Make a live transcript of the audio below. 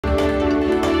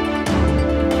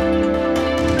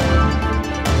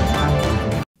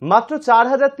মাত্র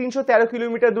 ৪,৩১৩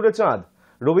 কিলোমিটার দূরে চাঁদ।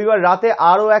 রবিবার রাতে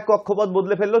আরও এক কক্ষপথ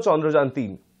বদলে ফেলল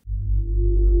চন্দ্রযান-3।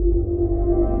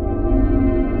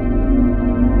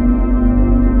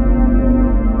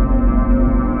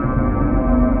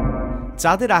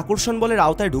 চাঁদের আকর্ষণ বলের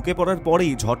আওতায় ঢুকে পড়ার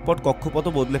পরেই ঝটপট কক্ষপথ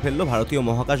বদলে ফেলল ভারতীয়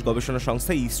মহাকাশ গবেষণা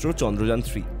সংস্থা ইসরোর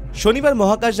চন্দ্রযান-3। শনিবার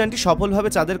মহাকাশযানটি সফলভাবে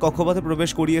চাঁদের কক্ষপথে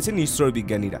প্রবেশ করিয়েছেন ইসরোর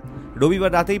বিজ্ঞানীরা।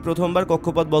 রবিবার রাতেই প্রথমবার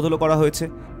কক্ষপথ বদল করা হয়েছে।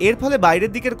 এর ফলে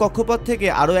বাইরের দিকের কক্ষপথ থেকে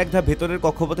আরও এক ধাপ ভেতরের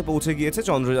কক্ষপথে পৌঁছে গিয়েছে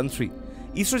চন্দ্রযান-3।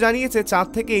 ইসরো জানিয়েছে চাঁদ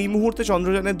থেকে এই মুহূর্তে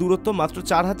চন্দ্রযানের দূরত্ব মাত্র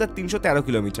 ৪,৩১৩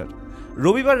 কিলোমিটার।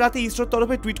 রবিবার রাতে ইসরোর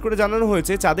তরফে টুইট করে জানানো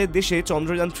হয়েছে চাঁদের দেশে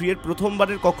চন্দ্রযান-3 এর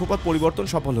প্রথমবারের কক্ষপথ পরিবর্তন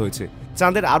সফল হয়েছে।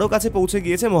 চাঁদের আরও কাছে পৌঁছে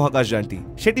গিয়েছে মহাকাশযানটি।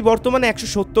 সেটি বর্তমানে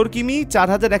 ১৭০ কিমি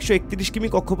 ৪,১৩১ কিমি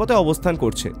কক্ষপথে অবস্থান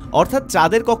করছে। অর্থাৎ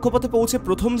চাঁদের কক্ষপথে পৌঁছে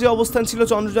প্রথম যে অবস্থান ছিল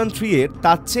চন্দ্রযান-3 এর,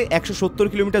 তার চেয়ে ১৭০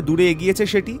 কিলোমিটার দূরে এগিয়েছে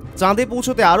সেটি। চাঁদে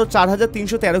পৌঁছতে আরও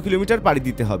 ৪,৩১৩ কিলোমিটার পাড়ি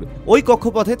দিতে হবে। ওই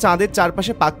কক্ষপথে চাঁদের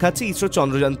চারপাশে পাক খাচ্ছে ইসরোর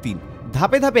চন্দ্রযান-3।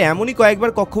 ধাপে ধাপে এমনই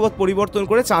কয়েকবার কক্ষপথ পরিবর্তন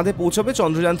করে চাঁদে পৌঁছবে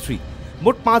চন্দ্রযান-3।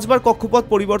 মোট 5 বার কক্ষপথ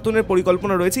পরিবর্তনের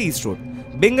পরিকল্পনা রয়েছে ইসরোর।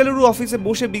 বেঙ্গালুরু অফিসে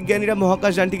বসে বিজ্ঞানীরা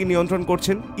মহাকাশযানটিকে নিয়ন্ত্রণ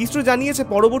করছেন। ইসরো জানিয়েছে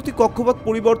পরবর্তী কক্ষপথ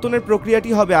পরিবর্তনের প্রক্রিয়াটি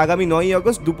হবে আগামী 9ই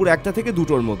আগস্ট দুপুর 1টা থেকে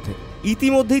 2টোর মধ্যে।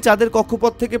 ইতিমধ্যেই চাঁদের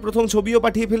কক্ষপথ থেকে প্রথম ছবিও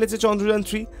পাঠিয়ে ফেলেছে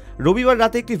চন্দ্রযান-3। রবিবার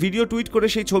রাতে একটি ভিডিও টুইট করে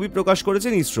সেই ছবি প্রকাশ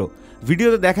করেছেন ইসরো।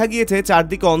 ভিডিওতে দেখা গিয়েছে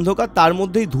চারদিকে অন্ধকার, তার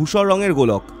মধ্যেই ধূসর রঙের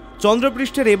গোলক।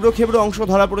 চন্দ্রপৃষ্ঠের এবড়ো খেবড়ো অংশ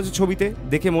ধরা পড়েছে ছবিতে।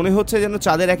 দেখে মনে হচ্ছে যেন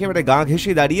চাঁদের একেবারে গা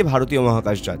ঘেঁষে দাঁড়িয়ে ভারতীয়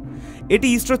মহাকাশযান। এটি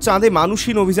ইসরোর চাঁদে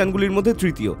মানুষহীন অভিযানগুলির মধ্যে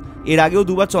তৃতীয়। এর আগেও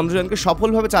দুবার চন্দ্রযানকে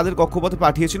সফলভাবে চাঁদের কক্ষপথে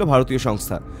পাঠিয়েছিল ভারতীয়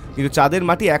সংস্থা, কিন্তু চাঁদের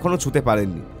মাটি এখনও ছুঁতে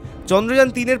পারেননি।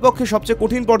 চন্দ্রযান-3 এর পক্ষে সবচেয়ে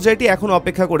কঠিন পর্যায়টি এখন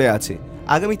অপেক্ষা করে আছে।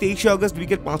 আগামী 23শে আগস্ট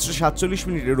বিকেল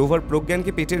 5:47 রোভার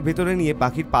প্রজ্ঞানকে পেটের ভেতরে নিয়ে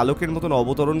পাখির পালকের মতন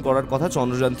অবতরণ করার কথা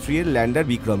চন্দ্রযান-3 এর ল্যান্ডার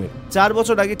বিক্রমের। 4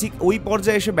 বছর আগে ঠিক ওই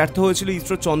পর্যায়ে এসে ব্যর্থ হয়েছিল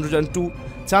ইসরোর চন্দ্রযান-2।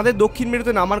 চাঁদের দক্ষিণ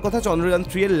মেরুতে নামার কথা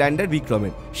চন্দ্রযান-3 এর ল্যান্ডার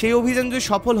বিক্রমের। সেই অভিযান যদি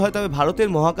সফল হয় তবে ভারতের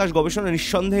মহাকাশ গবেষণা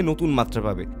নিঃসন্দেহে নতুন মাত্রা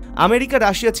পাবে। আমেরিকা,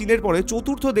 রাশিয়া, চীনের পরে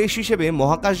চতুর্থ দেশ হিসেবে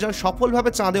মহাকাশযান সফলভাবে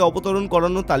চাঁদে অবতরণ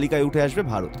করানোর তালিকায় উঠে আসবে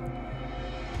Bharat.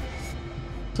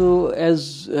 So as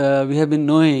we have been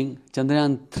knowing,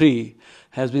 Chandrayaan-3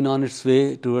 has been on its way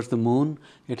towards the moon.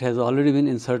 It has already been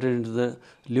inserted into the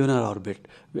lunar orbit.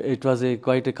 It was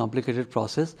quite a complicated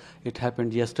process. It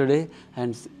happened yesterday, and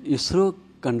ISRO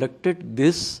conducted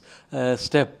this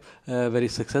step very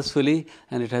successfully,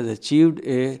 and it has achieved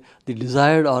the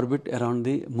desired orbit around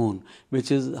the moon, which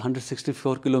is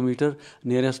 164 kilometer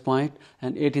nearest point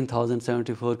and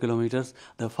 18,074 kilometers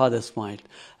the farthest point.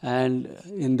 And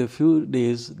in the few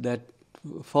days that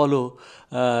follow,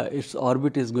 its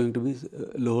orbit is going to be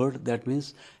lowered. That means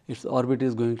its orbit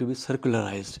is going to be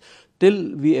circularized till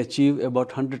we achieve about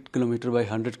 100 kilometer by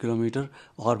 100 kilometer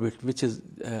orbit, which is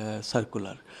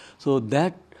circular. So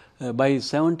that by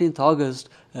 17th August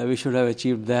we should have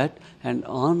achieved that, and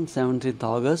on 17th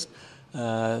August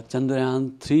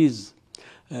Chandrayaan-3's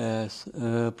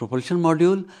propulsion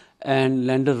module and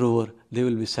lander rover, they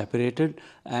will be separated,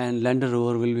 and lander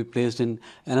rover will be placed in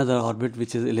another orbit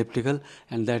which is elliptical,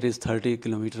 and that is 30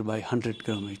 kilometer by 100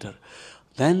 kilometer.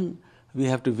 Then we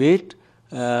have to wait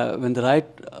when the right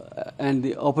and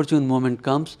the opportune moment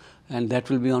comes, and that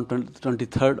will be on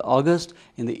 23rd August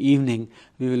in the evening.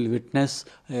 We will witness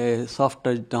a soft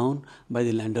touchdown by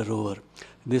the lander rover.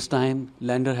 This time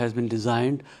lander has been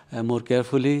designed more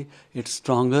carefully. It's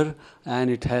stronger, and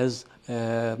it has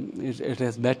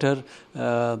better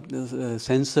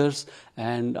sensors,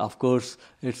 and of course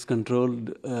its controlled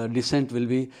descent will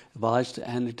be watched,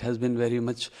 and it has been very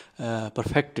much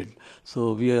perfected. So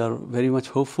we are very much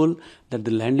hopeful that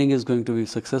the landing is going to be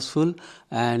successful,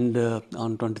 and on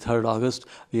 23rd August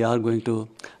we are going to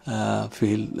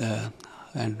feel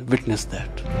and witness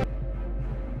that.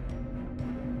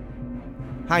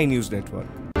 High News Network.